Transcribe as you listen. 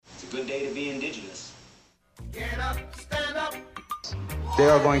Good day to be indigenous. Get up, stand up. They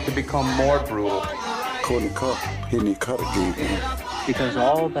are going to become more brutal. Couldn't cut, hitting cut again. Because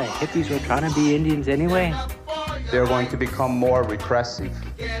all the hippies were trying to be Indians anyway. They're going to become more repressive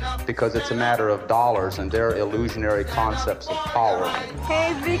because it's a matter of dollars and their illusionary concepts of power.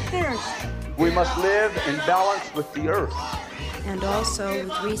 Hey, Victor. We must live in balance with the earth. And also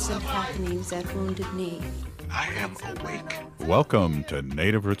with recent happenings at Wounded Knee. I am awake. Welcome to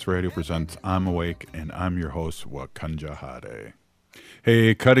Native Roots Radio presents I'm Awake, and I'm your host, xhkezso.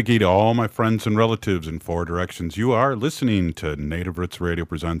 Hey, Kadagi to all my friends and relatives in four directions. You are listening to Native Roots Radio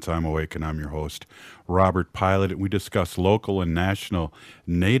presents I'm Awake, and I'm your host, Robert Pilot. We discuss local and national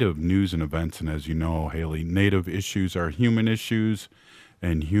Native news and events, and as you know, Haley, Native issues are human issues,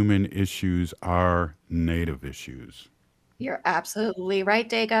 and human issues are Native issues. You're absolutely right,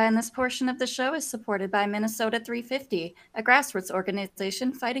 Dega, and this portion of the show is supported by Minnesota 350, a grassroots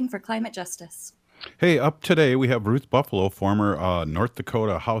organization fighting for climate justice. Hey, up today we have Ruth Buffalo, former North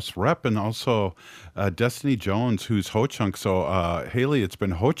Dakota House Rep, and also Destiny Jones, who's Ho-Chunk. So, Haley, it's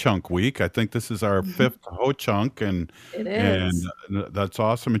been Ho-Chunk week. I think this is our fifth Ho-Chunk, and it is. And that's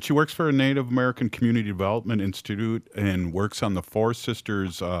awesome. And she works for a Native American Community Development Institute and works on the Four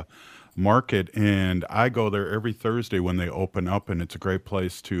Sisters market, and I go there every Thursday when they open up, and it's a great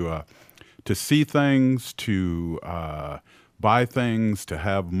place to see things, to buy things, to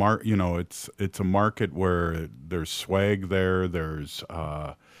have it's a market where there's swag there. There's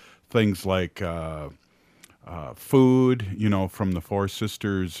things like food, from the Four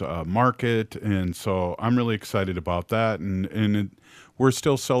Sisters market, and so I'm really excited about that. And we're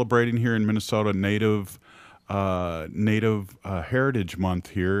still celebrating here in Minnesota Native Heritage Month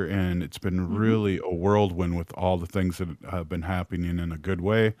here, and it's been really a whirlwind with all the things that have been happening in a good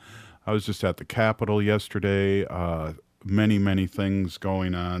way. I was just at the Capitol yesterday, many things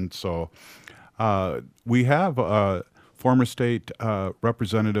going on. So we have former state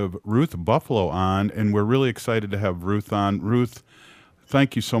Representative Ruth Buffalo on, and we're really excited to have Ruth on. Ruth,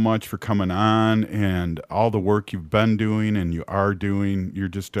 thank you so much for coming on and all the work you've been doing and you are doing. You're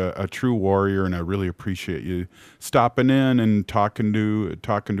just a true warrior, and I really appreciate you stopping in and talking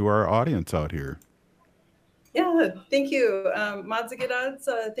to our audience out here. Yeah, thank you. Madzigidads,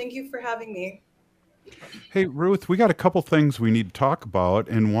 thank you for having me. Hey, Ruth, we got a couple things we need to talk about,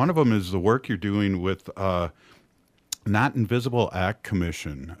 and one of them is the work you're doing with Not Invisible Act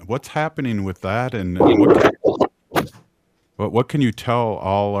Commission. What's happening with that, and what can you tell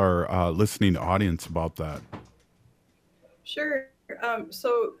all our listening audience about that? Sure.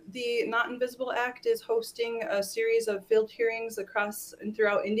 So the Not Invisible Act is hosting a series of field hearings across and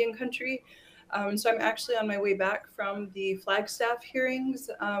throughout Indian country. So I'm actually on my way back from the Flagstaff hearings.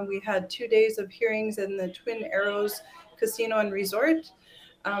 We had 2 days of hearings in the Twin Arrows Casino and Resort.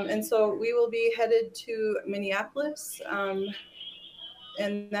 And so we will be headed to Minneapolis,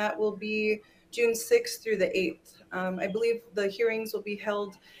 and that will be June 6th through the 8th. I believe the hearings will be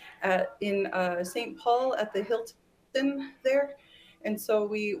held in St. Paul at the Hilton there. And so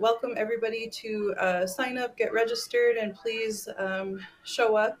we welcome everybody to sign up, get registered, and please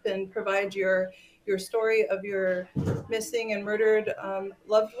show up and provide your story of your missing and murdered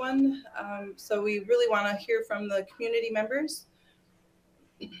loved one. So we really want to hear from the community members.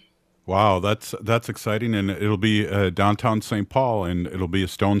 Wow, that's exciting, and it'll be downtown St. Paul, and it'll be a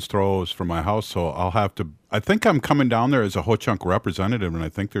stone's throw from my house. So I think I'm coming down there as a Ho-Chunk representative, and I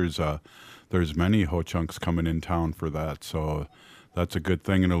think there's many Ho-Chunks coming in town for that. So that's a good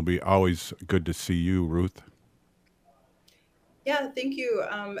thing, and it'll be always good to see you, Ruth. Yeah, thank you.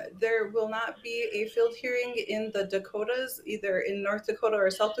 There will not be a field hearing in the Dakotas, either in North Dakota or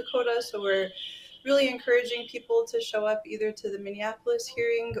South Dakota. So we're really encouraging people to show up either to the Minneapolis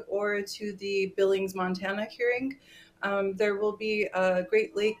hearing or to the Billings, Montana hearing. There will be a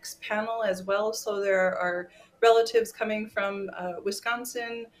Great Lakes panel as well. So there are relatives coming from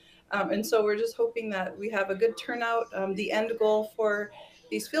Wisconsin. And so we're just hoping that we have a good turnout. The end goal for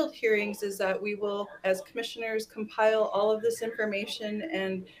these field hearings is that we will, as commissioners, compile all of this information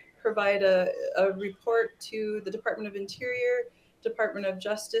and provide a report to the Department of Interior, Department of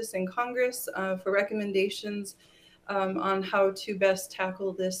Justice, and Congress for recommendations on how to best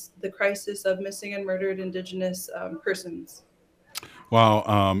tackle the crisis of missing and murdered Indigenous persons. Wow,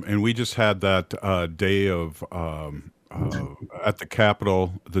 and we just had that day of at the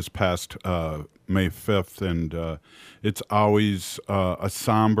Capitol this past May 5th, and it's always a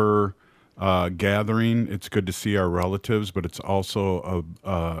somber gathering. It's good to see our relatives, but it's also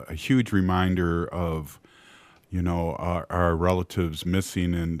a huge reminder of, our relatives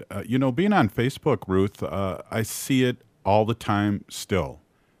missing. And, being on Facebook, Ruth, I see it all the time still.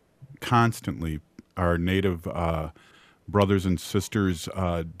 constantly our native brothers and sisters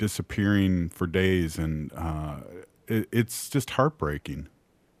disappearing for days, and it's just heartbreaking.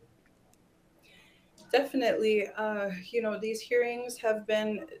 Definitely. These hearings have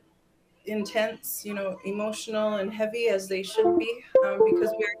been intense, emotional and heavy as they should be,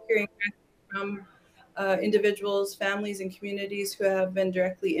 because we are hearing from individuals, families, and communities who have been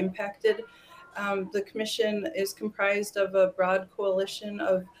directly impacted. The commission is comprised of a broad coalition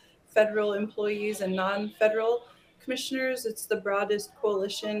of federal employees and non-federal commissioners. It's the broadest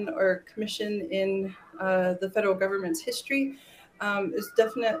coalition or commission in the federal government's history. It's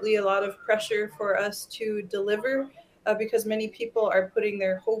definitely a lot of pressure for us to deliver, because many people are putting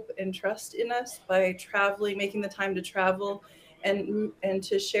their hope and trust in us by traveling, making the time to travel and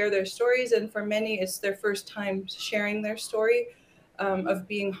to share their stories. And for many, it's their first time sharing their story of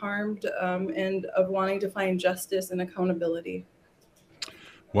being harmed, and of wanting to find justice and accountability.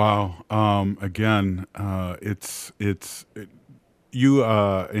 Wow. Again, you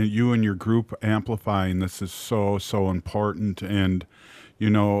and you and your group amplifying this is so important. And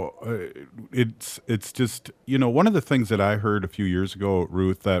it's just, one of the things that I heard a few years ago,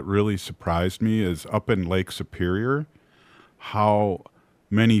 Ruth, that really surprised me is up in Lake Superior, how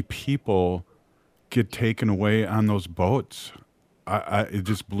many people get taken away on those boats. It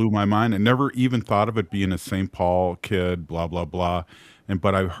just blew my mind. I never even thought of it being a St. Paul kid, blah blah blah.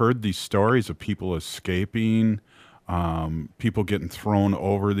 But I've heard these stories of people escaping, people getting thrown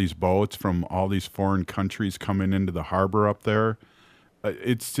over these boats from all these foreign countries coming into the harbor up there.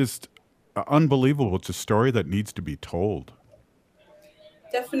 It's just unbelievable. It's a story that needs to be told.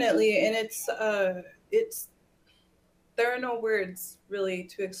 Definitely, and it's there are no words really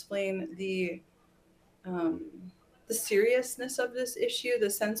to explain the seriousness of this issue, the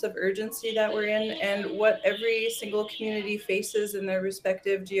sense of urgency that we're in, and what every single community faces in their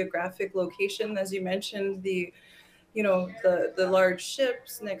respective geographic location. As you mentioned, the large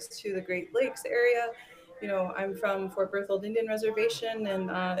ships next to the Great Lakes area. I'm from Fort Berthold Indian Reservation, and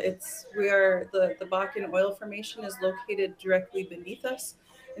the Bakken oil formation is located directly beneath us.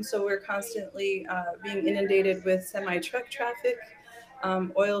 And so we're constantly being inundated with semi-truck traffic,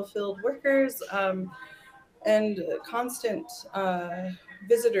 oil-filled workers, and constant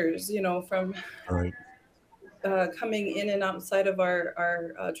visitors, from Right. Coming in and outside of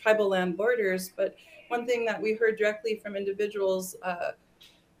our tribal land borders. But one thing that we heard directly from individuals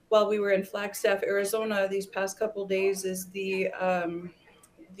while we were in Flagstaff, Arizona, these past couple days is the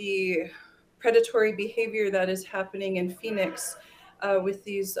predatory behavior that is happening in Phoenix with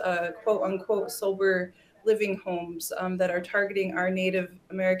these quote unquote sober living homes that are targeting our Native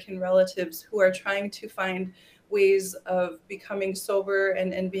American relatives who are trying to find ways of becoming sober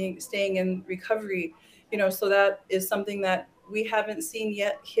and staying in recovery. So that is something that we haven't seen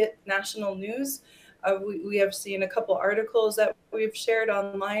yet hit national news. We have seen a couple articles that we've shared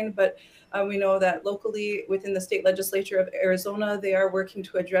online, but we know that locally within the state legislature of Arizona, they are working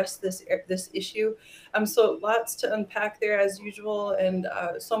to address this issue. So lots to unpack there as usual, and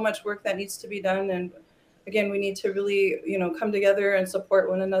so much work that needs to be done. And again, we need to really, come together and support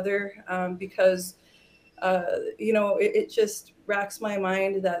one another, because, it just racks my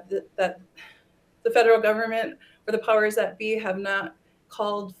mind that the federal government or the powers that be have not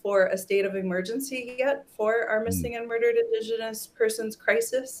called for a state of emergency yet for our missing and murdered Indigenous persons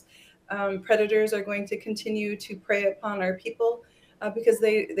crisis. Predators are going to continue to prey upon our people because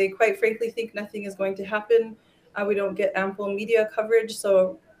they quite frankly think nothing is going to happen. We don't get ample media coverage.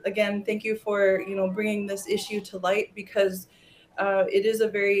 So again, thank you for bringing this issue to light, because it is a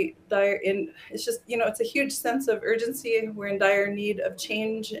very dire. It's just it's a huge sense of urgency. We're in dire need of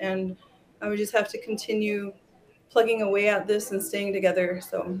change, and we just have to continue plugging away at this and staying together.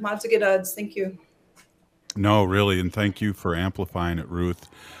 So lots of good odds. Thank you. No, really, and thank you for amplifying it, Ruth.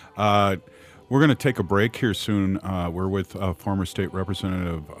 We're going to take a break here soon. We're with former state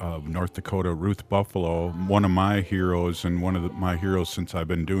representative of North Dakota, Ruth Buffalo, one of my heroes and one of my heroes since I've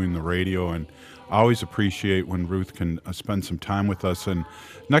been doing the radio. And I always appreciate when Ruth can spend some time with us. And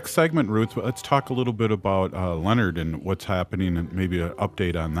next segment, Ruth, let's talk a little bit about Leonard and what's happening and maybe an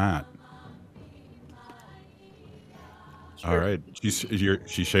update on that. All right.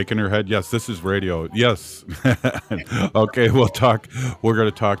 She's shaking her head. Yes, this is radio. Yes. Okay, we're going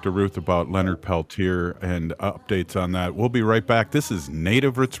to talk to Ruth about Leonard Peltier and updates on that. We'll be right back. This is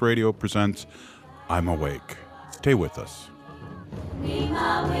Native Roots Radio presents I'm Awake. Stay with us.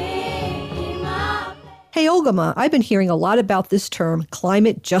 Hey, Olgama, I've been hearing a lot about this term,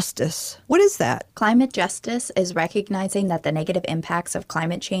 climate justice. What is that? Climate justice is recognizing that the negative impacts of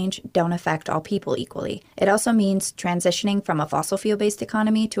climate change don't affect all people equally. It also means transitioning from a fossil fuel-based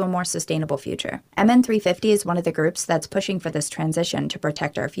economy to a more sustainable future. MN350 is one of the groups that's pushing for this transition to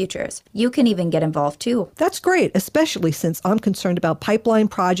protect our futures. You can even get involved too. That's great, especially since I'm concerned about pipeline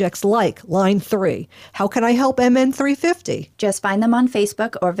projects like Line 3. How can I help MN350? Just find them on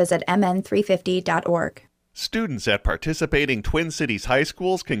Facebook or visit mn350.org. Students at participating Twin Cities high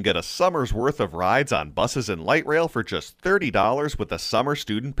schools can get a summer's worth of rides on buses and light rail for just $30 with a summer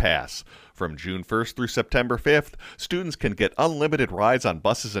student pass. From June 1st through September 5th, students can get unlimited rides on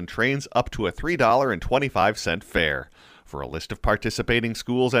buses and trains up to a $3.25 fare. For a list of participating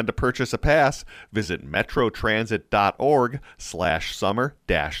schools and to purchase a pass, visit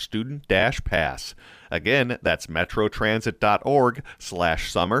metrotransit.org/summer-student-pass. Again, that's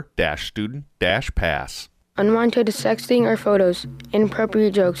metrotransit.org/summer-student-pass. Unwanted sexting or photos,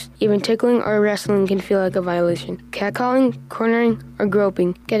 inappropriate jokes, even tickling or wrestling can feel like a violation. Catcalling, cornering, or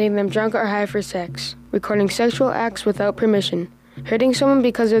groping, getting them drunk or high for sex, recording sexual acts without permission, hurting someone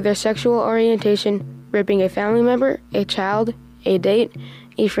because of their sexual orientation, raping a family member, a child, a date,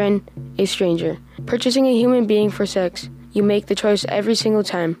 a friend, a stranger, purchasing a human being for sex. You make the choice every single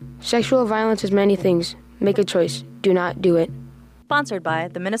time. Sexual violence is many things. Make a choice. Do not do it. Sponsored by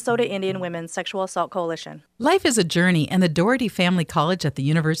the Minnesota Indian Women's Sexual Assault Coalition. Life is a journey, and the Doherty Family College at the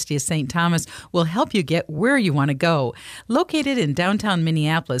University of St. Thomas will help you get where you want to go. Located in downtown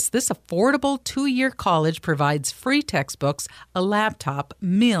Minneapolis, this affordable 2-year college provides free textbooks, a laptop,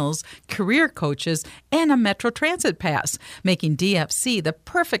 meals, career coaches, and a Metro Transit pass, making DFC the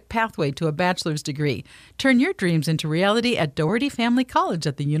perfect pathway to a bachelor's degree. Turn your dreams into reality at Doherty Family College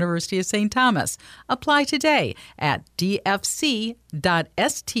at the University of St. Thomas. Apply today at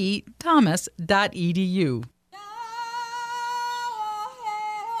dfc.stthomas.edu.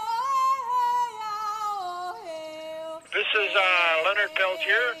 This is Leonard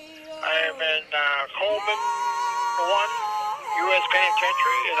Peltier. I am in Coleman 1 U.S.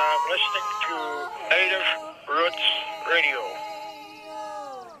 Penitentiary, and I'm listening to Native Roots Radio.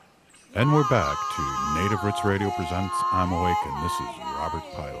 And we're back to Native Roots Radio presents I'm Awake, and this is Robert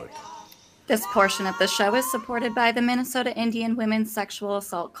Pilot. This portion of the show is supported by the Minnesota Indian Women's Sexual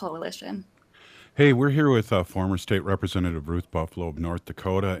Assault Coalition. Hey, we're here with former State Representative Ruth Buffalo of North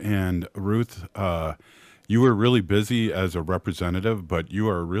Dakota. And Ruth, you were really busy as a representative, but you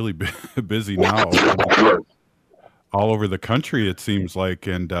are really busy now all over the country, it seems like.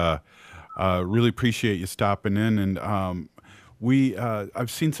 And really appreciate you stopping in. And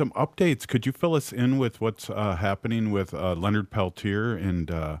I've seen some updates. Could you fill us in with what's happening with Leonard Peltier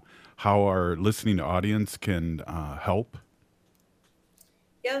and how our listening audience can help?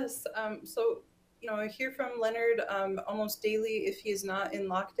 Yes. So, I hear from Leonard almost daily if he is not in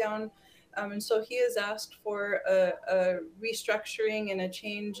lockdown. And so he has asked for a restructuring and a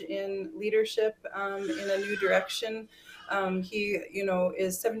change in leadership in a new direction. He,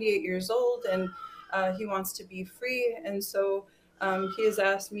 is 78 years old and he wants to be free. And so he has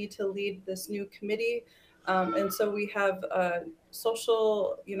asked me to lead this new committee. And so we have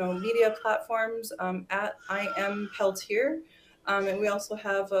social, media platforms at I Am Peltier. And we also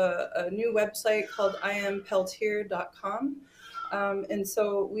have a new website called iampeltier.com. And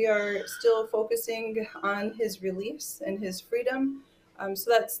so we are still focusing on his release and his freedom. So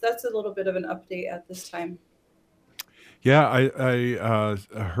that's a little bit of an update at this time. Yeah, I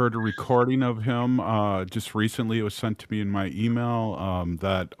heard a recording of him just recently. It was sent to me in my email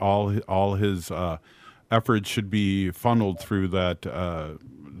that all his efforts should be funneled through that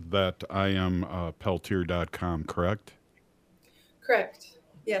iampeltier.com, correct? Correct.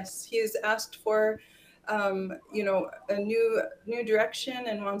 Yes, he has asked for a new direction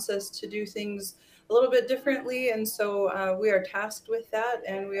and wants us to do things a little bit differently, and so we are tasked with that,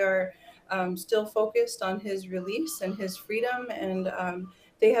 and we are still focused on his release and his freedom, and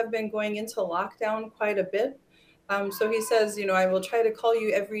they have been going into lockdown quite a bit. So he says, I will try to call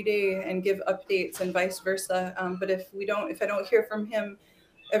you every day and give updates and vice versa. But if I don't hear from him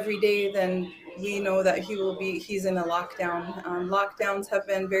every day, then we know that he's in a lockdown. Lockdowns have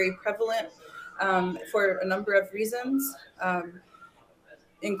been very prevalent for a number of reasons,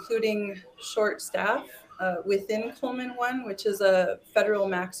 including short staff within Coleman 1, which is a federal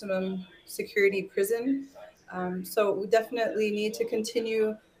maximum security prison. So we definitely need to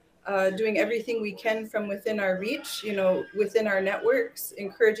continue doing everything we can from within our reach, within our networks,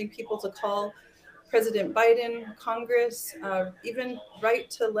 encouraging people to call President Biden, Congress, even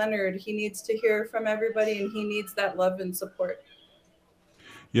write to Leonard. He needs to hear from everybody, and he needs that love and support.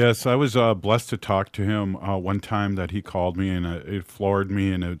 Yes, I was blessed to talk to him one time that he called me, and it floored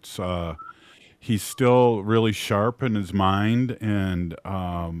me. And he's still really sharp in his mind, and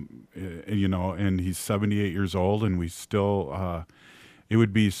and he's 78 years old, and we still. It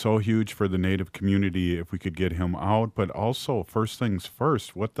would be so huge for the Native community if we could get him out. But also, first things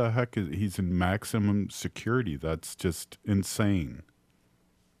first, what the heck is he's in maximum security? That's just insane.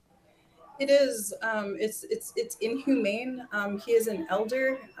 It is. It's inhumane. He is an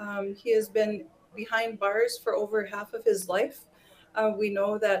elder. He has been behind bars for over half of his life. We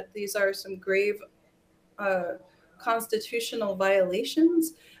know that these are some grave uh, constitutional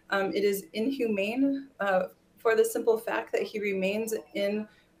violations. It is inhumane for the simple fact that he remains in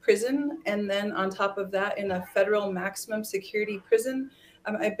prison, and then on top of that, in a federal maximum security prison.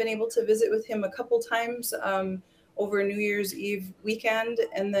 I've been able to visit with him a couple times. Over New Year's Eve weekend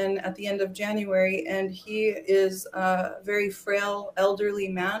and then at the end of January. And he is a very frail, elderly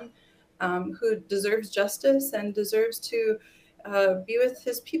man who deserves justice and deserves to be with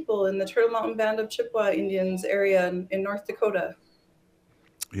his people in the Turtle Mountain Band of Chippewa Indians area in North Dakota.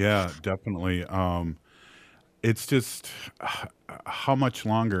 Yeah, definitely. It's just how much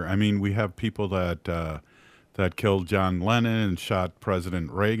longer? I mean, we have people that killed John Lennon and shot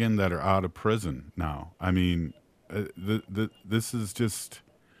President Reagan that are out of prison now. I mean, this is just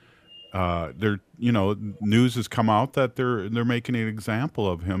news has come out that they're making an example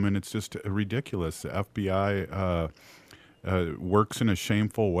of him, and it's just ridiculous. The FBI works in a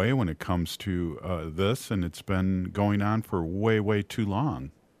shameful way when it comes to this, and it's been going on for way too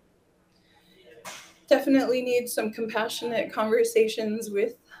long. Definitely need some compassionate conversations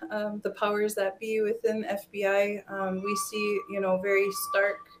with the powers that be within FBI. We see, very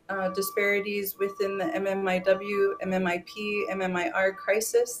stark disparities within the MMIW, MMIP, MMIR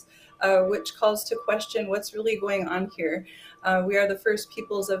crisis, which calls to question what's really going on here. We are the first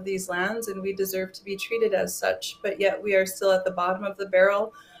peoples of these lands, and we deserve to be treated as such, but yet we are still at the bottom of the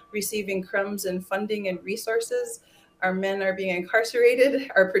barrel, receiving crumbs and funding and resources. Our men are being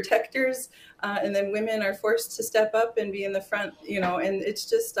incarcerated, our protectors, and then women are forced to step up and be in the front, and it's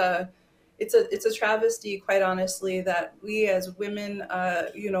just, it's a travesty, quite honestly, that we as women,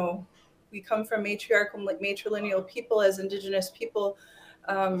 we come from matrilineal people as Indigenous people,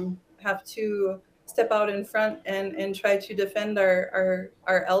 have to step out in front and try to defend our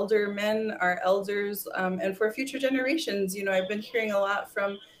elder men, our elders, and for future generations. I've been hearing a lot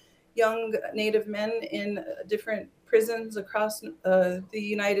from young Native men in different prisons across the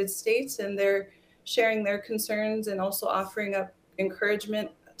United States, and they're sharing their concerns and also offering up encouragement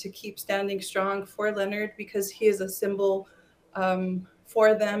to keep standing strong for Leonard, because he is a symbol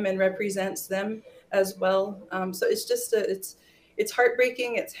for them and represents them as well. So it's just it's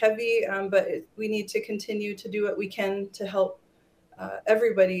heartbreaking, it's heavy, but we need to continue to do what we can to help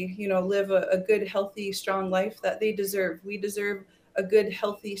everybody, live a good, healthy, strong life that they deserve. We deserve a good,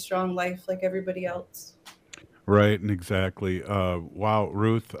 healthy, strong life like everybody else. Right, and exactly. Wow,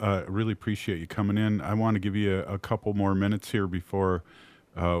 Ruth, really appreciate you coming in. I want to give you a couple more minutes here before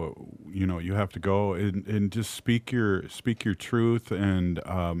you have to go, and just speak your truth, and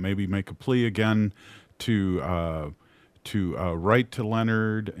maybe make a plea again to write to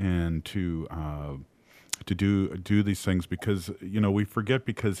Leonard and to do these things, because we forget,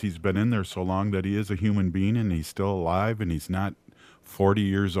 because he's been in there so long, that he is a human being and he's still alive, and he's not 40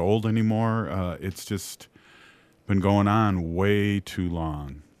 years old anymore. It's just been going on way too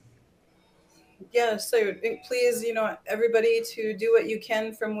long. Yeah, so please, everybody, to do what you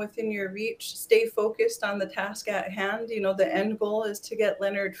can from within your reach. Stay focused on the task at hand. The end goal is to get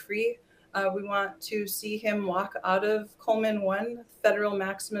Leonard free. We want to see him walk out of Coleman 1, federal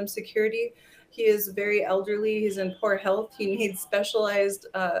maximum security. He is very elderly. He's in poor health. He needs specialized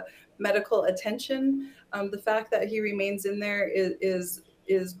medical attention. The fact that he remains in there is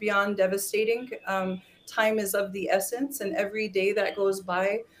beyond devastating. Time is of the essence, and every day that goes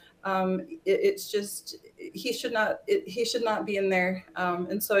by, it's just he should not be in there.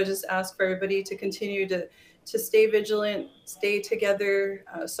 And so I just ask for everybody to continue to stay vigilant, stay together,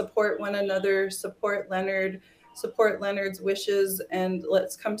 support one another, support Leonard's wishes, and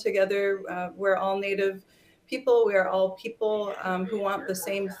let's come together. We're all Native people. We are all people who want the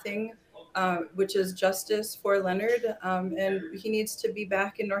same thing, which is justice for Leonard, and he needs to be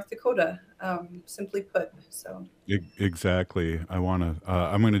back in North Dakota, simply put. So exactly.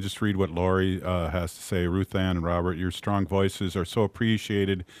 I'm going to just read what Lori has to say. Ruth Ann and Robert, your strong voices are so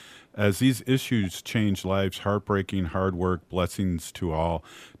appreciated. As these issues change lives, heartbreaking, hard work, blessings to all.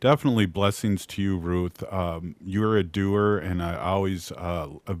 Definitely blessings to you, Ruth. You're a doer, and I always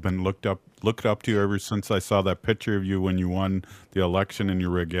have been looked up looked up to you ever since I saw that picture of you when you won the election in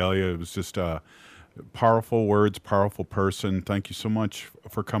your regalia. It was just powerful words, powerful person. Thank you so much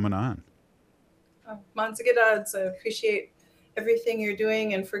for coming on. Manzagadads, I appreciate everything you're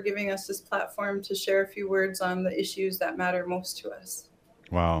doing and for giving us this platform to share a few words on the issues that matter most to us.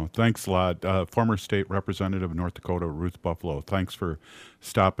 Wow, thanks a lot. Former state representative of North Dakota, Ruth Buffalo. Thanks for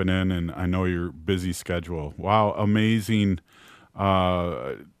stopping in, and I know your busy schedule. Wow, amazing.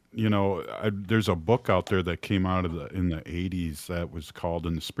 There's a book out there that came out in the 80s that was called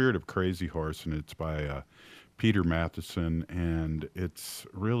In the Spirit of Crazy Horse, and it's by Peter Matheson, and it's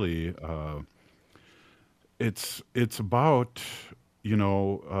really it's about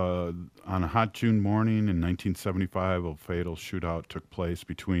on a hot June morning in 1975, a fatal shootout took place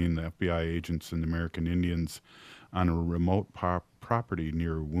between the FBI agents and the American Indians on a remote property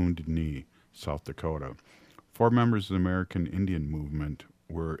near Wounded Knee, South Dakota. 4 members of the American Indian movement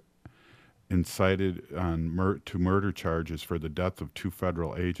were incited to murder charges for the death of 2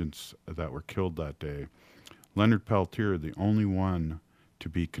 federal agents that were killed that day. Leonard Peltier, the only one to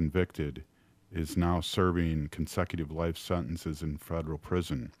be convicted, is now serving consecutive life sentences in federal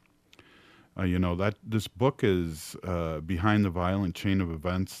prison. That this book is behind the violent chain of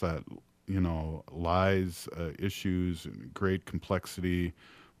events that, lies, issues, great complexity,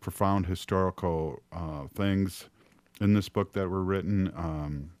 profound historical things in this book that were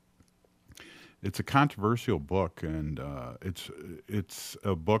written. It's a controversial book, and it's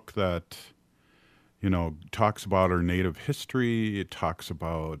a book that talks about our native history. It talks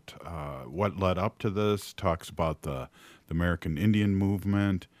about what led up to this, talks about the American Indian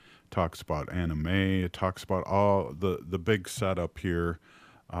movement, talks about anime. It talks about all the big setup here.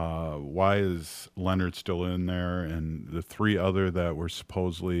 Why is Leonard still in there? And the 3 other that were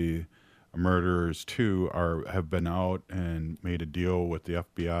supposedly murderers too have been out and made a deal with the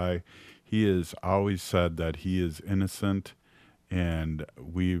FBI. He has always said that he is innocent. And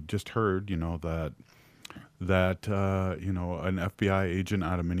we've just heard, that an FBI agent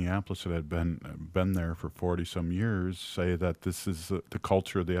out of Minneapolis that had been there for 40-some years say that this is the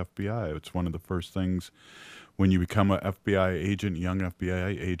culture of the FBI. It's one of the first things when you become an FBI agent, young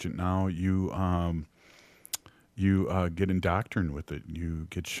FBI agent now, you get indoctrinated with it. You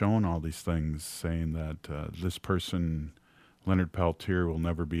get shown all these things saying that this person, Leonard Peltier, will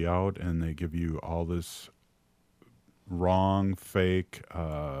never be out, and they give you all this wrong, fake,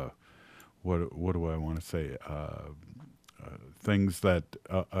 what do I want to say? Things that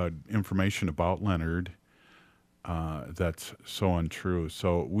information about Leonard that's so untrue.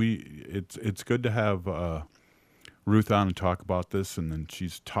 So it's good to have Ruth on and talk about this, and then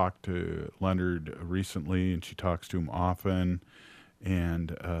she's talked to Leonard recently, and she talks to him often,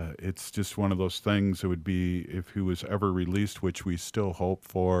 and it's just one of those things. It would be if he was ever released, which we still hope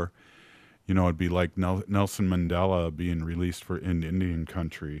for. It'd be like Nelson Mandela being released in Indian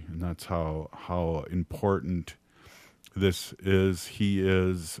country, and that's how important this is. He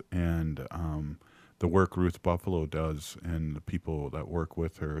is, and the work Ruth Buffalo does, and the people that work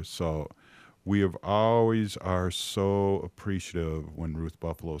with her. So we always are so appreciative when Ruth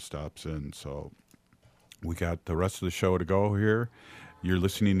Buffalo stops in. So we got the rest of the show to go here. You're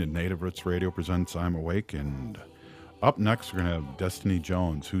listening to Native Roots Radio presents I'm Awake, and up next, we're going to have Destiny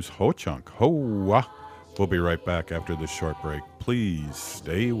Jones, who's Ho-Chunk. Ho-wah. We'll be right back after this short break. Please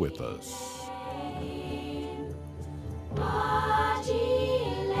stay with us.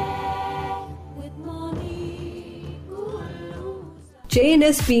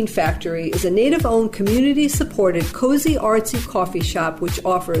 J&S Bean Factory is a native-owned, community-supported, cozy, artsy coffee shop which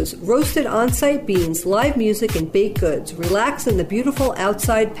offers roasted on-site beans, live music, and baked goods. Relax in the beautiful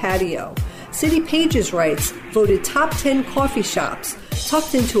outside patio. City Pages writes, voted top 10 coffee shops.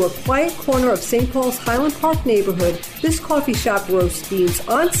 Tucked into a quiet corner of St. Paul's Highland Park neighborhood, this coffee shop roasts beans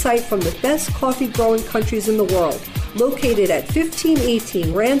on-site from the best coffee-growing countries in the world. Located at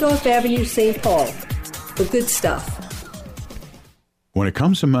 1518 Randolph Avenue, St. Paul. The good stuff. When it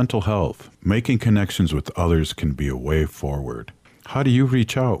comes to mental health, making connections with others can be a way forward. How do you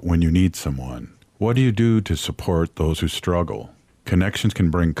reach out when you need someone? What do you do to support those who struggle? Connections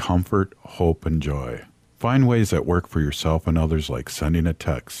can bring comfort, hope, and joy. Find ways that work for yourself and others, like sending a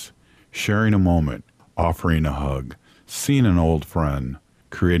text, sharing a moment, offering a hug, seeing an old friend,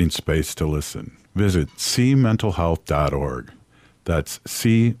 creating space to listen. Visit cmentalhealth.org. That's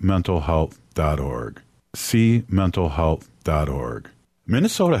cmentalhealth.org. cmentalhealth.org.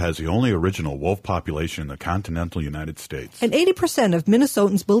 Minnesota has the only original wolf population in the continental United States. And 80% of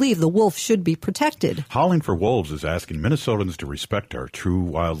Minnesotans believe the wolf should be protected. Howling for Wolves is asking Minnesotans to respect our true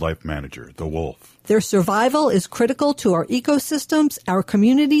wildlife manager, the wolf. Their survival is critical to our ecosystems, our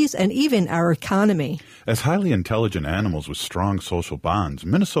communities, and even our economy. As highly intelligent animals with strong social bonds,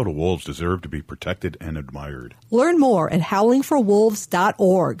 Minnesota wolves deserve to be protected and admired. Learn more at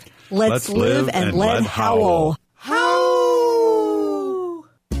howlingforwolves.org. Let's live and let howl.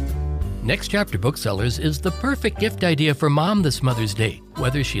 Next Chapter Booksellers is the perfect gift idea for mom this Mother's Day.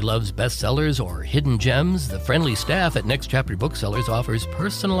 Whether she loves bestsellers or hidden gems, the friendly staff at Next Chapter Booksellers offers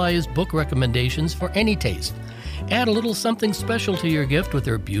personalized book recommendations for any taste. Add a little something special to your gift with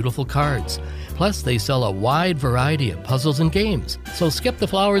their beautiful cards. Plus, they sell a wide variety of puzzles and games. So skip the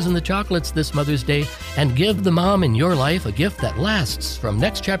flowers and the chocolates this Mother's Day and give the mom in your life a gift that lasts from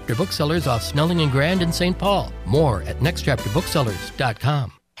Next Chapter Booksellers off Snelling and Grand in St. Paul. More at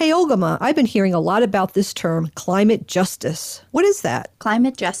nextchapterbooksellers.com. Hey, Ogama, I've been hearing a lot about this term, climate justice. What is that?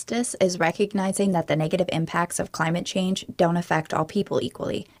 Climate justice is recognizing that the negative impacts of climate change don't affect all people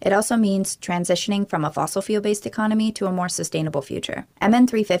equally. It also means transitioning from a fossil fuel-based economy to a more sustainable future.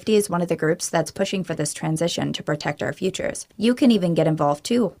 MN350 is one of the groups that's pushing for this transition to protect our futures. You can even get involved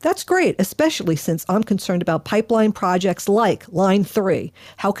too. That's great, especially since I'm concerned about pipeline projects like Line 3.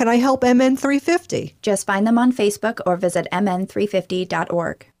 How can I help MN350? Just find them on Facebook or visit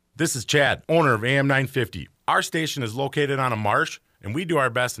mn350.org. This is Chad, owner of AM 950. Our station is located on a marsh, and we do our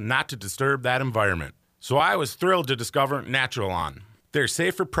best not to disturb that environment. So I was thrilled to discover Natural Lawn. Their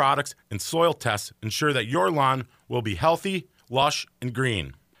safer products and soil tests ensure that your lawn will be healthy, lush, and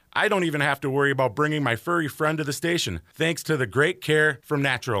green. I don't even have to worry about bringing my furry friend to the station, thanks to the great care from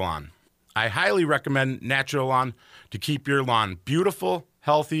Natural Lawn. I highly recommend Natural Lawn to keep your lawn beautiful,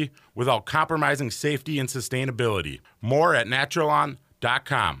 healthy, without compromising safety and sustainability. More at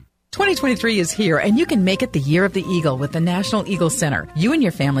naturalawn.com. 2023 is here, and you can make it the year of the Eagle with the National Eagle Center. You and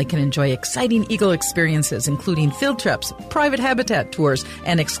your family can enjoy exciting Eagle experiences, including field trips, private habitat tours,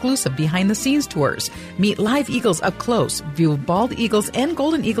 and exclusive behind-the-scenes tours. Meet live eagles up close, view bald eagles and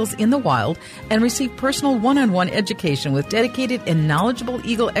golden eagles in the wild, and receive personal one-on-one education with dedicated and knowledgeable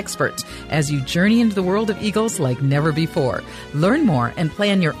Eagle experts as you journey into the world of eagles like never before. Learn more and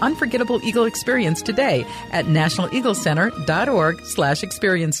plan your unforgettable Eagle experience today at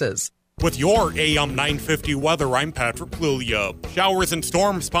nationaleaglecenter.org/experiences. With your AM 950 weather, I'm Patrick Lilia. Showers and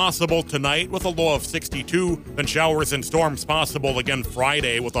storms possible tonight with a low of 62, then showers and storms possible again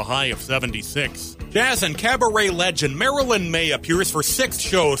Friday with a high of 76. Jazz and cabaret legend Marilyn May appears for 6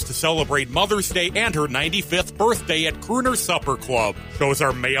 shows to celebrate Mother's Day and her 95th birthday at Crooner Supper Club. Shows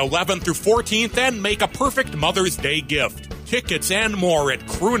are May 11th through 14th and make a perfect Mother's Day gift. Tickets and more at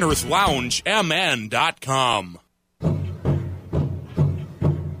croonersloungemn.com.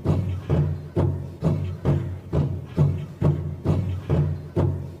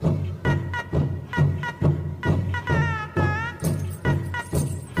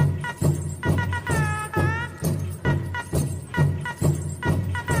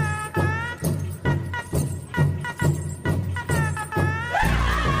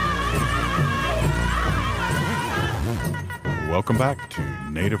 Welcome back to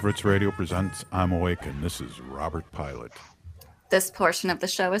Native Roots Radio presents I'm Awake, and this is Robert Pilot. This portion of the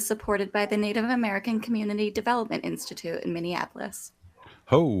show is supported by the Native American Community Development Institute in Minneapolis.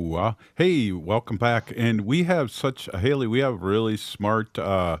 Hey, welcome back. And we have Haley, we have really smart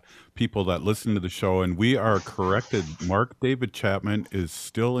people that listen to the show, and we are corrected. Mark David Chapman is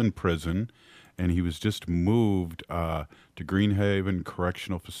still in prison, and he was just moved to Greenhaven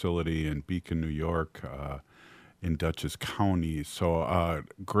Correctional Facility in Beacon, New York, in Dutchess County. So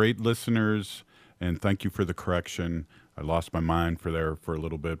great listeners, and thank you for the correction. I lost my mind for a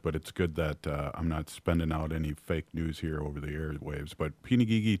little bit, but it's good that I'm not spending out any fake news here over the airwaves. But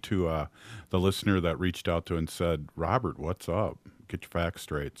Pinagigi to the listener that reached out to and said, Robert, what's up? Get your facts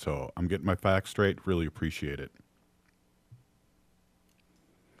straight. So I'm getting my facts straight. Really appreciate it.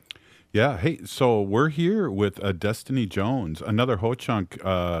 Yeah, hey, so we're here with Destiny Jones, another Ho-Chunk.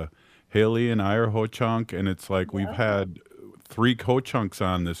 Haley and I are Ho-Chunk, and it's like we've had 3 Ho-Chunks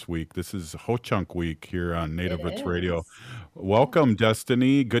on this week. This is Ho-Chunk week here on Native Roots Radio. Welcome,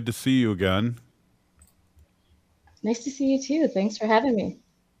 Destiny. Good to see you again. Nice to see you too. Thanks for having me.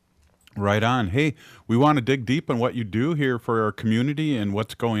 Right on. Hey, we want to dig deep on what you do here for our community and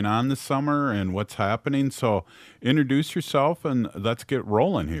what's going on this summer and what's happening. So introduce yourself and let's get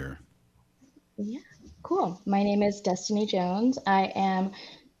rolling here. Yeah, cool. My name is Destiny Jones. I am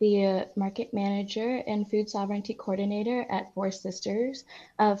the market manager and food sovereignty coordinator at Four Sisters.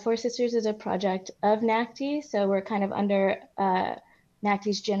 Four Sisters is a project of NACDI, so we're kind of under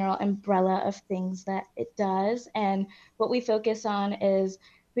NACDI's general umbrella of things that it does. And what we focus on is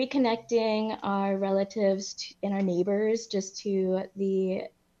reconnecting our relatives and our neighbors just to the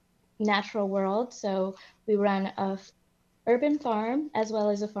natural world. So we run a urban farm as well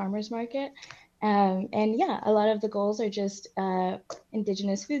as a farmer's market. And yeah, a lot of the goals are just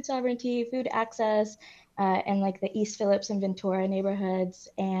indigenous food sovereignty, food access, and like the East Phillips and Ventura neighborhoods,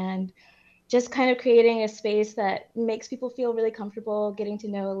 and just kind of creating a space that makes people feel really comfortable getting to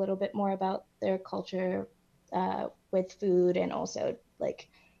know a little bit more about their culture with food, and also like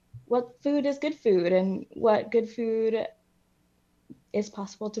what food is good food and what good food is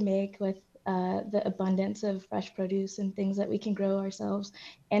possible to make with the abundance of fresh produce and things that we can grow ourselves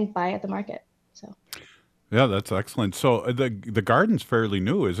and buy at the market. So Yeah, that's excellent. So the garden's fairly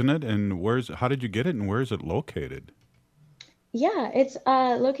new, isn't it? And how did you get it, and where is it located? yeah, it's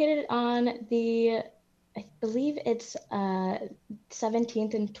located on I believe it's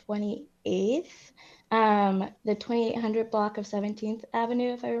 17th and 28th, the 2800 block of 17th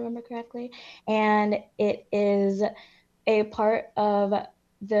Avenue, if I remember correctly. And it is a part of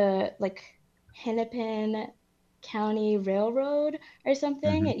the like Hennepin County Railroad or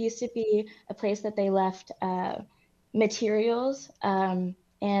something. Mhm. It used to be a place that they left materials.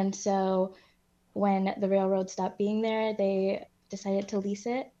 And so when the railroad stopped being there, they decided to lease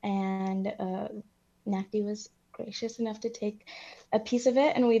it, and NACDI was gracious enough to take a piece of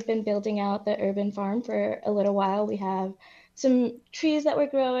it, and we've been building out the urban farm for a little while. We have some trees that we're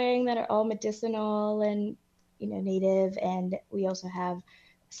growing that are all medicinal and native, and we also have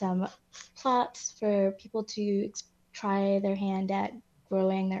some plots for people to try their hand at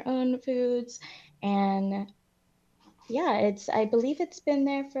growing their own foods. And yeah, I believe it's been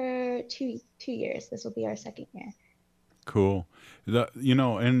there for two years. This will be our second year. Cool.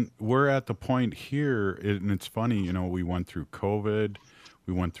 And we're at the point here, and it's funny, we went through COVID,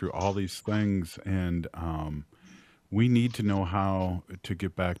 we went through all these things, and we need to know how to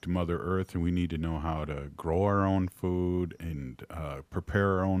get back to Mother Earth, and we need to know how to grow our own food and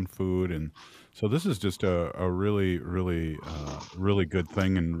prepare our own food. And so this is just a really, really, really good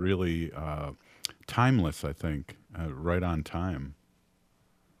thing, and really timeless, I think, right on time.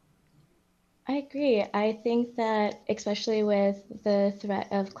 I agree. I think that especially with the threat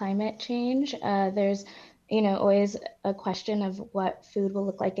of climate change, there's, always a question of what food will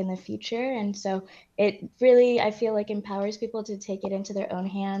look like in the future. And so it really, I feel like, empowers people to take it into their own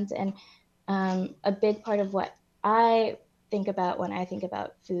hands. And a big part of what I think about when I think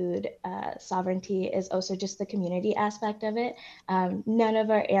about food sovereignty is also just the community aspect of it. None of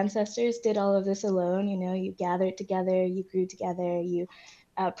our ancestors did all of this alone. You gathered together, you grew together, you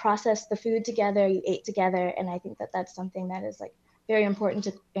processed the food together, you ate together. And I think that that's something that is like very important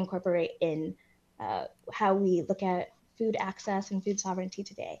to incorporate in how we look at food access and food sovereignty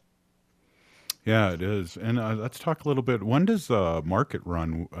today. Yeah, it is. And let's talk a little bit. When does the market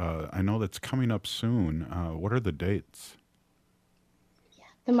run? I know that's coming up soon. What are the dates?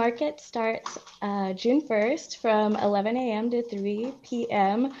 The market starts June 1st from 11 a.m. to 3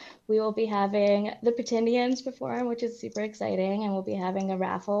 p.m. We will be having the Pretendians perform, which is super exciting, and we'll be having a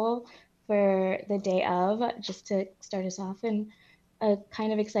raffle for the day of, just to start us off in a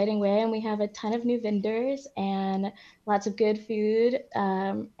kind of exciting way. And we have a ton of new vendors and lots of good food,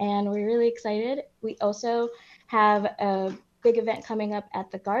 and we're really excited. We also have a big event coming up at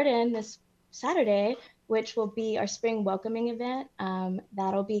the garden this Saturday, which will be our spring welcoming event.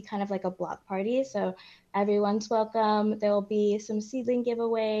 That'll be kind of like a block party. So everyone's welcome. There'll be some seedling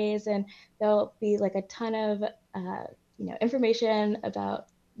giveaways, and there'll be like a ton of information about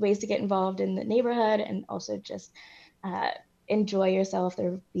ways to get involved in the neighborhood, and also just enjoy yourself.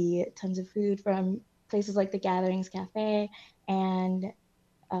 There will be tons of food from places like the Gatherings Cafe and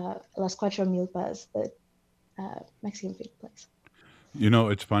Las Cuatro Milpas, the Mexican food place.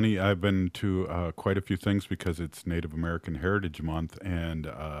 It's funny. I've been to quite a few things because it's Native American Heritage Month, and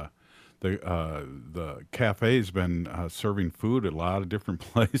the cafe's been serving food at a lot of different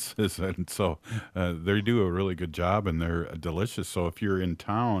places, and so they do a really good job, and they're delicious. So if you're in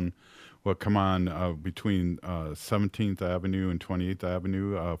town, well, come on between 17th Avenue and 28th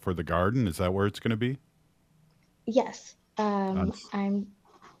Avenue for the garden. Is that where it's going to be? Yes, On, I'm.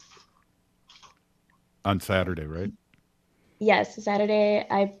 on Saturday, right? Yes, Saturday.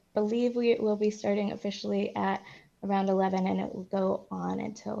 I believe we will be starting officially at around 11, and it will go on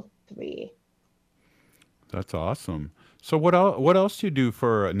until 3. That's awesome. So what else do you do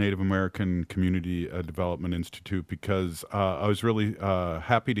for Native American Community Development Institute? Because I was really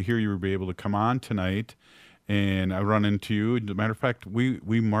happy to hear you were able to come on tonight, and I run into you. As a matter of fact, we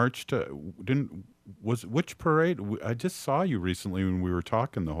marched. Didn't which parade? I just saw you recently when we were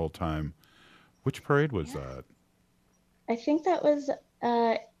talking the whole time. Which parade was that? I think that was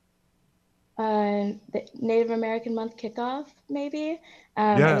the Native American Month kickoff, maybe.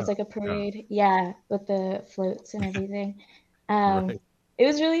 It Yeah, was like a yeah, parade, yeah, with the floats and everything. Um, right. it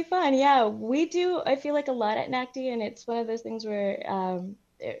was really fun. Yeah, we do, I feel like a lot at NACDI, and it's one of those things where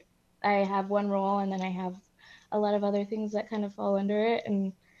I have one role and then I have a lot of other things that kind of fall under it.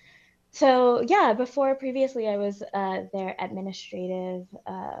 And so, yeah, previously, I was their administrative,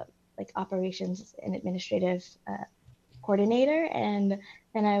 like operations and administrative coordinator, and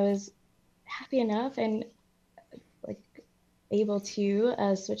then I was happy enough and like able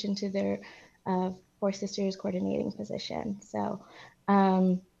to switch into their Four Sisters coordinating position. So,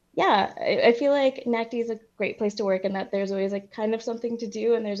 yeah, I feel like NACDI is a great place to work, and that there's always like kind of something to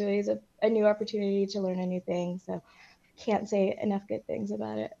do, and there's always a new opportunity to learn a new thing. So, can't say enough good things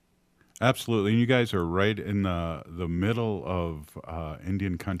about it. Absolutely. And you guys are right in the middle of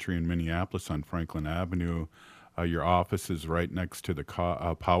Indian country in Minneapolis on Franklin Avenue. Your office is right next to the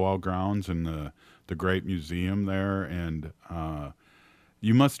powwow grounds and the great museum there. And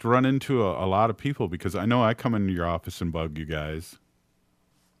you must run into a lot of people because I know I come into your office and bug you guys.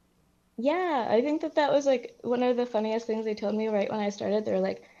 Yeah, I think that that was like one of the funniest things they told me right when I started. They were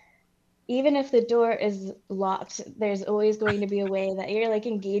like, even if the door is locked, there's always going to be a way that you're like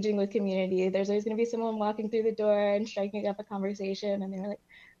engaging with community. There's always going to be someone walking through the door and striking up a conversation. And they were like,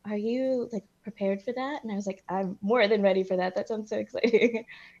 "Are you like prepared for that?" And I was like, "I'm more than ready for that. That sounds so exciting."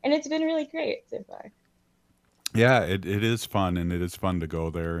 And it's been really great so far. Yeah, it is fun, and it is fun to go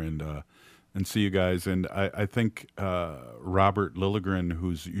there and see you guys. And I think Robert Lilligren,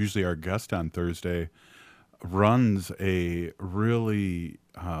 who's usually our guest on Thursday, runs a really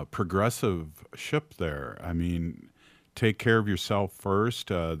progressive ship there. I mean, take care of yourself first.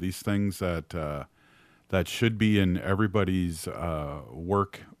 These things that should be in everybody's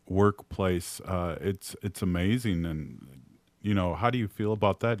workplace. It's amazing, and how do you feel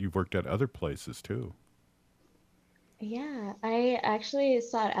about that? You've worked at other places too. Yeah, I actually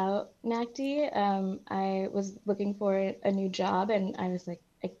sought out NACDI. I was looking for a new job, and I was like,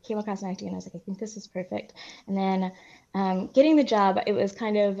 I came across NACDI, and I was like, I think this is perfect. And then getting the job, it was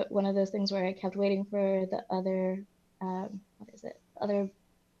kind of one of those things where I kept waiting for the other, what is it, other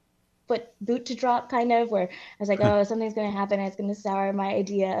boot to drop, kind of, where I was like, oh, something's going to happen. It's going to sour my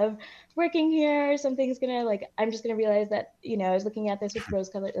idea of working here. Something's going to, like, I'm just going to realize that, I was looking at this with rose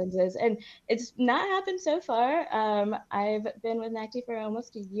colored lenses, and it's not happened so far. I've been with NACDI for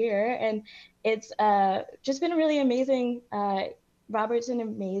almost a year, and it's just been really amazing. Robert's an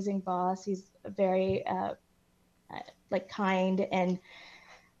amazing boss. He's very like kind and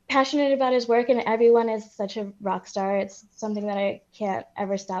passionate about his work, and everyone is such a rock star. It's something that I can't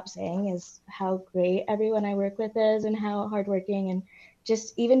ever stop saying is how great everyone I work with is and how hardworking, and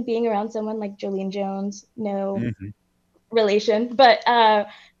just even being around someone like Jolene Jones, no Mhm. relation, but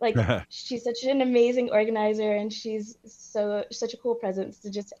like she's such an amazing organizer, and she's such a cool presence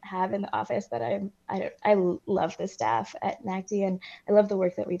to just have in the office that I love the staff at NACDI, and I love the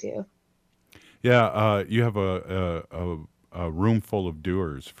work that we do. Yeah, you have a room full of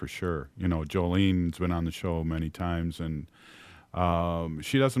doers for sure. Jolene's been on the show many times, and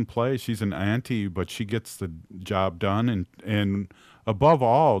she doesn't play. She's an auntie, but she gets the job done. And above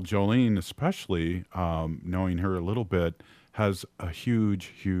all, Jolene, especially knowing her a little bit, has a huge,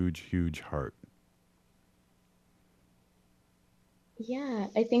 huge, huge heart. Yeah,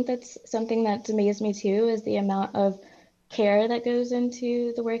 I think that's something that's amazed me too, is the amount of care that goes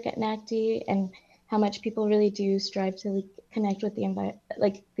into the work at NACDI, and how much people really do strive to like connect with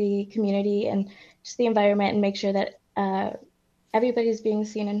like the community and just the environment, and make sure that everybody's being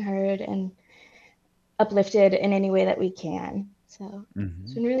seen and heard and uplifted in any way that we can. So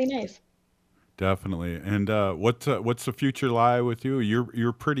it's Hmm. been really nice. Definitely. And what's the future lie with you?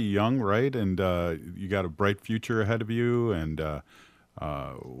 You're pretty young, right? And you got a bright future ahead of you. And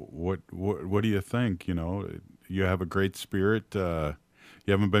what do you think? You have a great spirit. You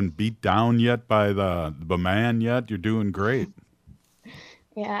haven't been beat down yet by the man yet. You're doing great.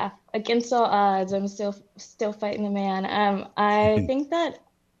 Yeah, against all odds, I'm still fighting the man. I think that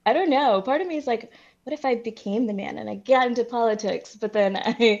I don't know. Part of me is like, what if I became the man and I got into politics? But then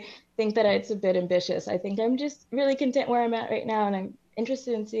I think that it's a bit ambitious. I think I'm just really content where I'm at right now, and I'm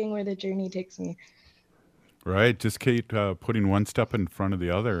interested in seeing where the journey takes me. Right. Just keep putting one step in front of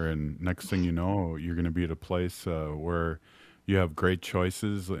the other, and next thing you know, you're going to be at a place where you have great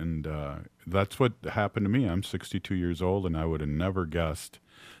choices. And that's what happened to me. I'm 62 years old, and I would have never guessed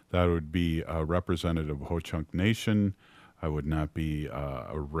that I would be a representative of Ho-Chunk Nation, I would not be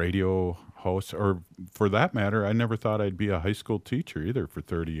a radio host, or for that matter, I never thought I'd be a high school teacher either for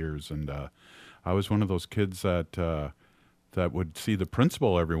 30 years. And I was one of those kids that would see the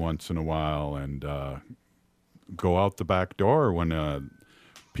principal every once in a while and go out the back door when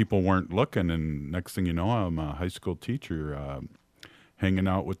people weren't looking. And next thing you know, I'm a high school teacher, hanging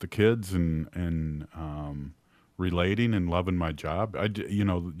out with the kids and relating and loving my job.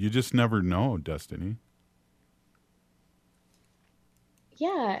 You just never know, Destiny.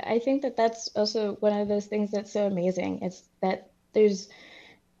 Yeah, I think that that's also one of those things that's so amazing. It's that there's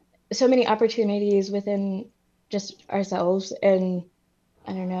so many opportunities within just ourselves, and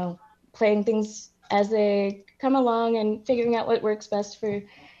I don't know, playing things as they come along and figuring out what works best for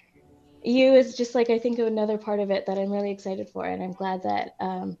you is just like, I think, another part of it that I'm really excited for. And I'm glad that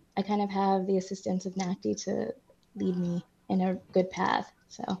I kind of have the assistance of NACDI to lead me in a good path.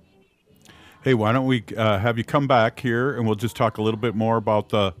 So. Hey, why don't we have you come back here and we'll just talk a little bit more about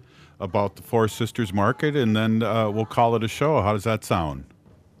the Four Sisters Market, and then we'll call it a show. How does that sound?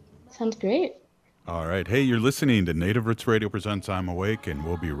 Sounds great. All right. Hey, you're listening to Native Roots Radio Presents I'm Awake, and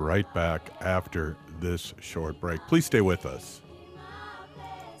we'll be right back after this short break. Please stay with us.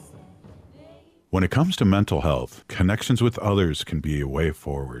 When it comes to mental health, connections with others can be a way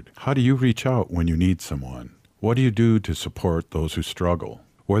forward. How do you reach out when you need someone? What do you do to support those who struggle?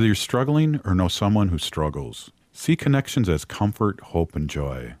 Whether you're struggling or know someone who struggles, see connections as comfort, hope, and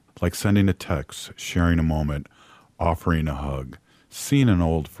joy, like sending a text, sharing a moment, offering a hug, seeing an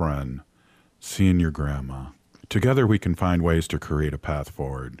old friend, seeing your grandma. Together we can find ways to create a path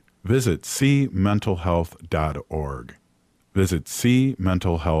forward. Visit cmentalhealth.org. Visit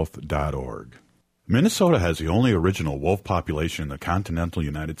cmentalhealth.org. Minnesota has the only original wolf population in the continental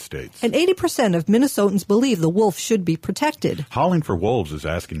United States. And 80% of Minnesotans believe the wolf should be protected. Howling for Wolves is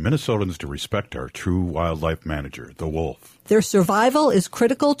asking Minnesotans to respect our true wildlife manager, the wolf. Their survival is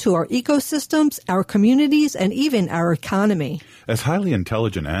critical to our ecosystems, our communities, and even our economy. As highly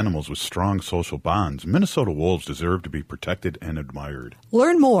intelligent animals with strong social bonds, Minnesota wolves deserve to be protected and admired.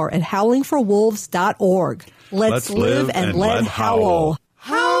 Learn more at howlingforwolves.org. Let's live and let howl.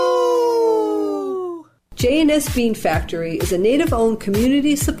 J&S Bean Factory is a native-owned,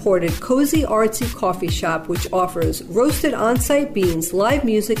 community-supported, cozy, artsy coffee shop which offers roasted on-site beans, live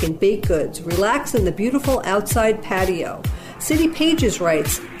music, and baked goods. Relax in the beautiful outside patio. City Pages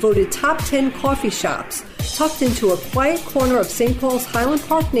writes, voted top 10 coffee shops. Tucked into a quiet corner of St. Paul's Highland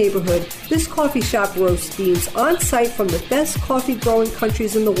Park neighborhood, this coffee shop roasts beans on-site from the best coffee-growing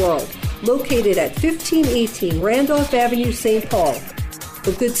countries in the world. Located at 1518 Randolph Avenue, St. Paul.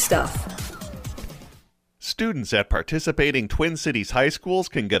 The good stuff. Students at participating Twin Cities high schools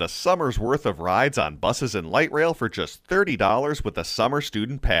can get a summer's worth of rides on buses and light rail for just $30 with a summer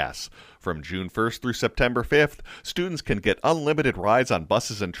student pass. From June 1st through September 5th, students can get unlimited rides on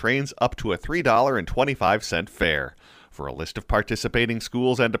buses and trains up to a $3.25 fare. For a list of participating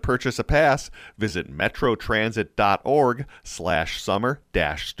schools and to purchase a pass, visit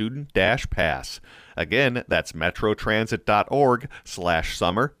metrotransit.org/summer-student-pass. Again, that's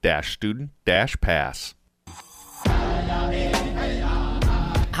metrotransit.org/summer-student-pass.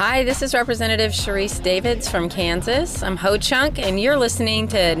 Hi, this is Representative Sharice Davids from Kansas. I'm Ho Chunk, and you're listening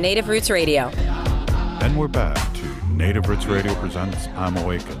to Native Roots Radio. And we're back to Native Roots Radio Presents I'm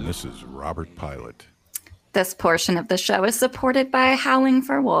Awake, and this is Robert Pilot. This portion of the show is supported by Howling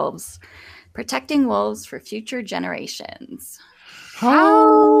for Wolves, protecting wolves for future generations. Oh.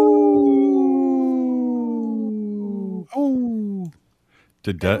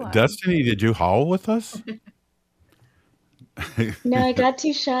 Destiny, did you howl with us? No, I got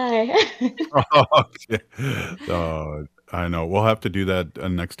too shy. Okay. I know. We'll have to do that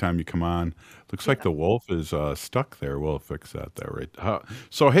next time you come on. Looks like the wolf is stuck there. We'll fix that there, right?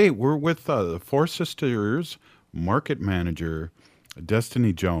 So, hey, we're with the Four Sisters market manager,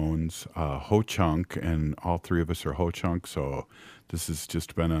 Destiny Jones, Ho Chunk, and all three of us are Ho Chunk. So this has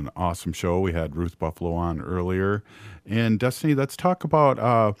just been an awesome show. We had Ruth Buffalo on earlier. And Destiny, let's talk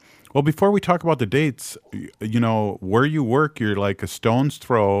about, well, before we talk about the dates, you know, where you work, you're like a stone's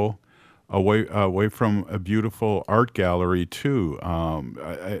throw away from a beautiful art gallery too.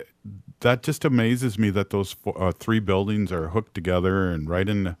 That just amazes me that those three buildings are hooked together and right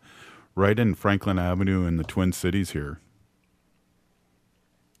in Franklin Avenue in the Twin Cities here.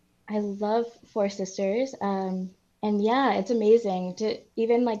 I love Four Sisters. And yeah, it's amazing to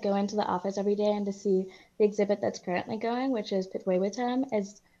even like go into the office every day and to see the exhibit that's currently going, which is Pitwaywatam,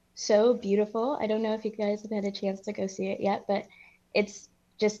 is so beautiful. I don't know if you guys have had a chance to go see it yet, but it's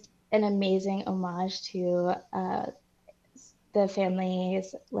just an amazing homage to the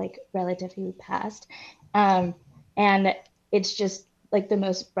family's like relative who passed. And it's just like the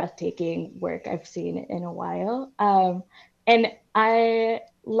most breathtaking work I've seen in a while. And I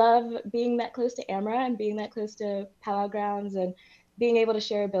love being that close to Amra and being that close to Powwow Grounds and being able to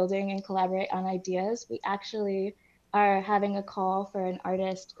share a building and collaborate on ideas. We actually are having a call for an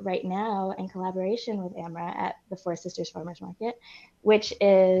artist right now in collaboration with Amra at the Four Sisters Farmers Market, which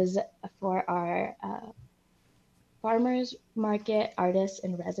is for our farmers market artists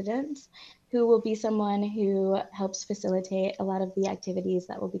in residence, who will be someone who helps facilitate a lot of the activities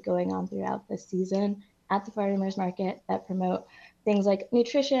that will be going on throughout the season at the farmers market that promote things like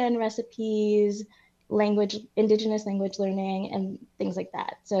nutrition, recipes, language, indigenous language learning, and things like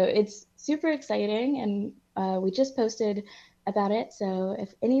that. So it's super exciting, and we just posted about it. So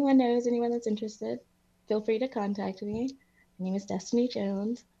if anyone knows anyone that's interested, feel free to contact me. My name is Destiny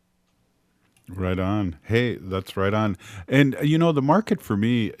Jones. Right on. Hey, that's right on. And the market for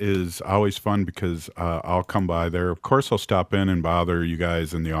me is always fun because I'll come by there. Of course, I'll stop in and bother you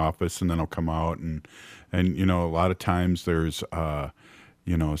guys in the office, and then I'll come out and a lot of times there's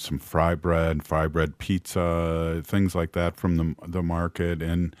some fry bread pizza, things like that from the market,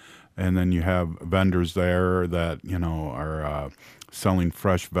 and then you have vendors there that are selling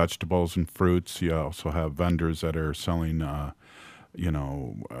fresh vegetables and fruits. You also have vendors that are selling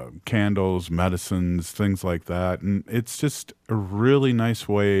candles, medicines, things like that. And it's just a really nice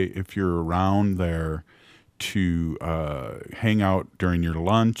way, if you're around there, to hang out during your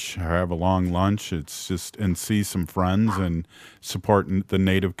lunch, have a long lunch. It's just, and see some friends and support the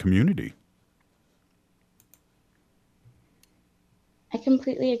Native community. I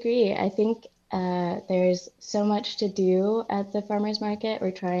completely agree. I think there's so much to do at the farmers market.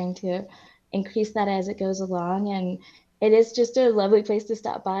 We're trying to increase that as it goes along, and it is just a lovely place to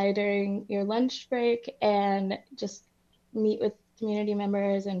stop by during your lunch break and just meet with community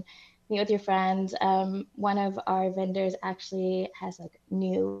members and meet with your friends. One of our vendors actually has like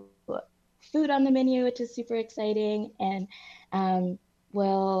new food on the menu, which is super exciting. And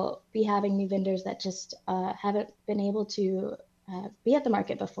we'll be having new vendors that just haven't been able to be at the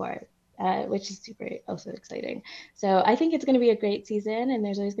market before, which is super also exciting. So I think it's going to be a great season, and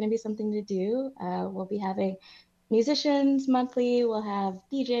there's always going to be something to do. We'll be having musicians monthly, we'll have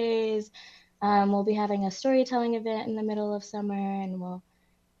DJs, we'll be having a storytelling event in the middle of summer, and we'll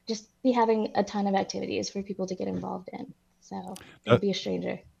just be having a ton of activities for people to get involved in. So don't be a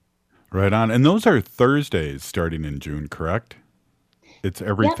stranger. Right on. And those are Thursdays starting in June, correct? It's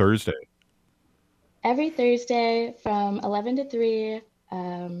every Thursday. Every Thursday from 11 to 3.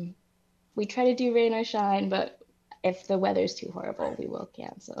 We try to do rain or shine, but if the weather's too horrible, we will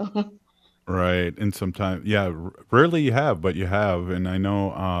cancel. Right. And sometimes, rarely you have, but you have. And I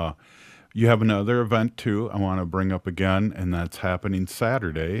know you have another event too I want to bring up again, and that's happening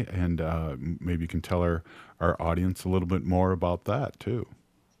Saturday. And maybe you can tell our audience a little bit more about that too.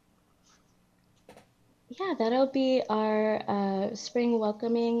 Yeah, that'll be our spring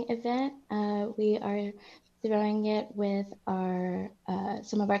welcoming event. We are throwing it with our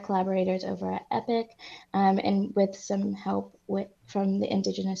some of our collaborators over at Epic, and with some help from the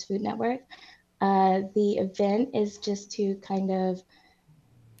Indigenous Food Network. The event is just to kind of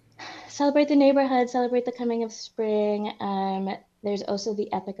celebrate the neighborhood, celebrate the coming of spring. There's also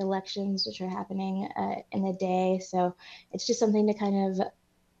the Epic elections, which are happening in the day. So it's just something to kind of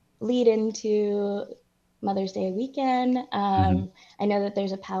lead into Mother's Day weekend. I know that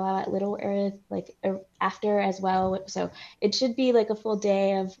there's a powwow at Little Earth like after as well. So it should be like a full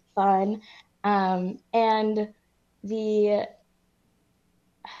day of fun. And the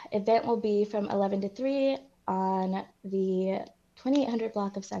event will be from 11 to 3 on the 2800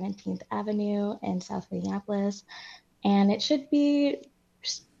 block of 17th Avenue in South Minneapolis. And it should be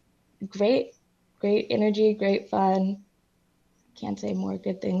just great energy, great fun. Can't say more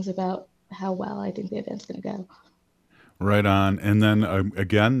good things about how well I think the event's going to go. Right on. And then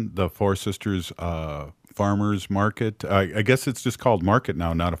again, the Four Sisters Farmers Market. I guess it's just called Market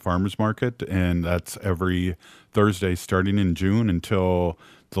now, not a farmers market. And that's every Thursday starting in June until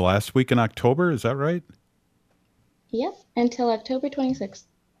the last week in October. Is that right? Yep, until October 26th.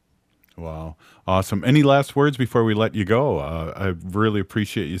 Wow. Awesome. Any last words before we let you go? I really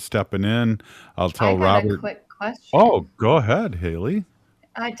appreciate you stepping in. I'll tell Robert. A quick question. Oh, go ahead, Haley.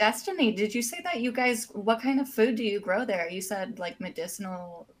 Destiny, did you say that you guys, what kind of food do you grow there? You said like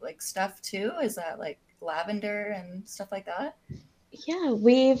medicinal like stuff too? Is that like lavender and stuff like that? Yeah,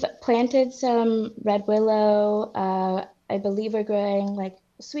 we've planted some red willow. I believe we're growing like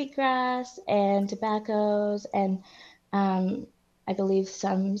sweetgrass and tobaccos and I believe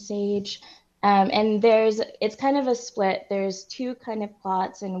some sage. And it's kind of a split. There's two kind of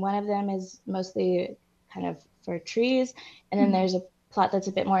plots, and one of them is mostly kind of for trees. And then there's a plot that's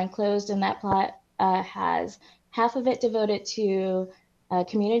a bit more enclosed, and that plot has half of it devoted to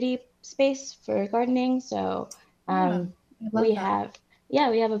community space for gardening. So we have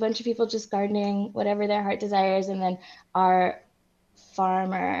a bunch of people just gardening whatever their heart desires, and then our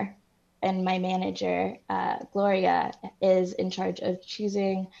farmer and my manager, Gloria, is in charge of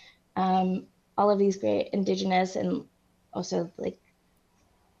choosing all of these great indigenous and also like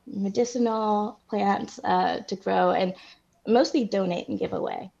medicinal plants to grow and mostly donate and give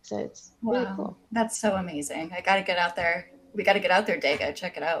away. So it's really cool. That's so amazing. I got to get out there. We got to get out there, Dega.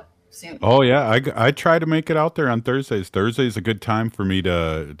 Check it out soon. Oh yeah, I try to make it out there on Thursdays. Thursday's a good time for me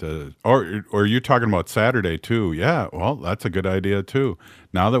or you're talking about Saturday too. Yeah, well, that's a good idea too.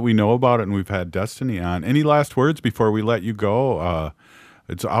 Now that we know about it and we've had Destiny on, any last words before we let you go?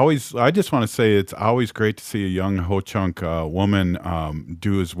 I just want to say it's always great to see a young Ho-Chunk woman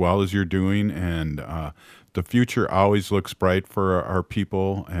do as well as you're doing, and the future always looks bright for our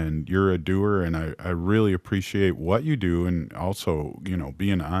people, and you're a doer, and I really appreciate what you do, and also,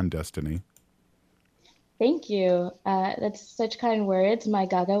 being on Destiny. Thank you. That's such kind words. My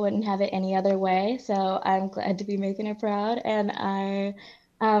Gaga wouldn't have it any other way, so I'm glad to be making her proud, and I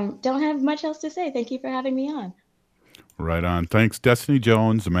don't have much else to say. Thank you for having me on. Right on. Thanks, Destiny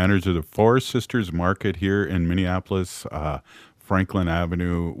Jones, the manager of the Forest Sisters Market here in Minneapolis, Franklin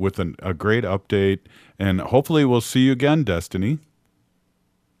Avenue, with a great update. And hopefully we'll see you again, Destiny.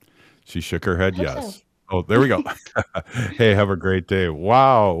 She shook her head yes. So. Oh, there we go. Hey, have a great day.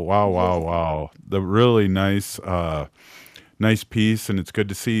 Wow. The really nice piece, and it's good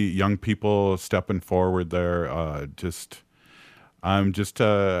to see young people stepping forward there. I'm just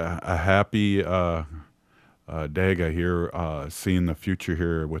a happy Daga here, seeing the future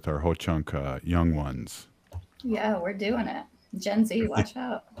here with our Ho-Chunk young ones. Yeah, we're doing it. Gen Z, watch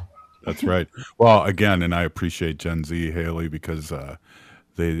out. That's right. Well, again, and I appreciate Gen Z, Haley, because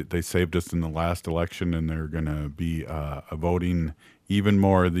they saved us in the last election, and they're going to be voting even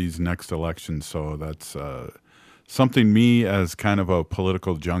more these next elections. So that's something me as kind of a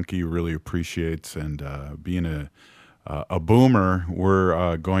political junkie really appreciates. And being a boomer,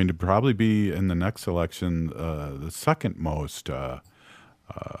 we're going to probably be in the next election the second most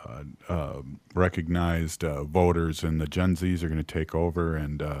recognized voters, and the Gen Zs are going to take over,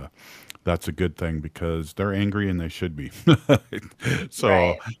 and that's a good thing because they're angry and they should be.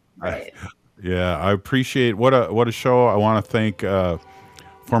 So, right. I appreciate what a show. I want to thank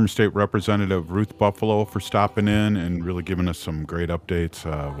former state representative Ruth Buffalo for stopping in and really giving us some great updates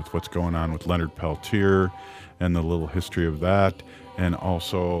with what's going on with Leonard Peltier and the little history of that, and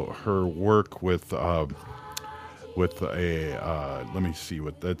also her work with a let me see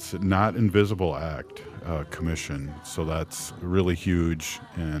what that's Not Invisible Act commission. So that's really huge,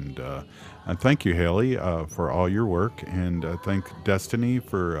 and thank you, Haley, for all your work, and thank Destiny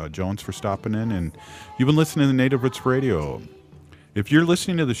for Jones for stopping in. And you've been listening to Native Roots Radio. If you're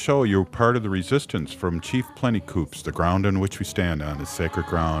listening to the show, you're part of the resistance from Chief Plentycoops. The ground on which we stand on is sacred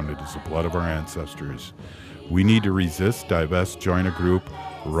ground. It is the blood of our ancestors. We need to resist, divest, join a group,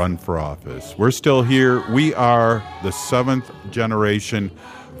 run for office. We're still here. We are the 7th generation.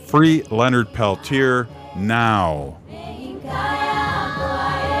 Free Leonard Peltier now.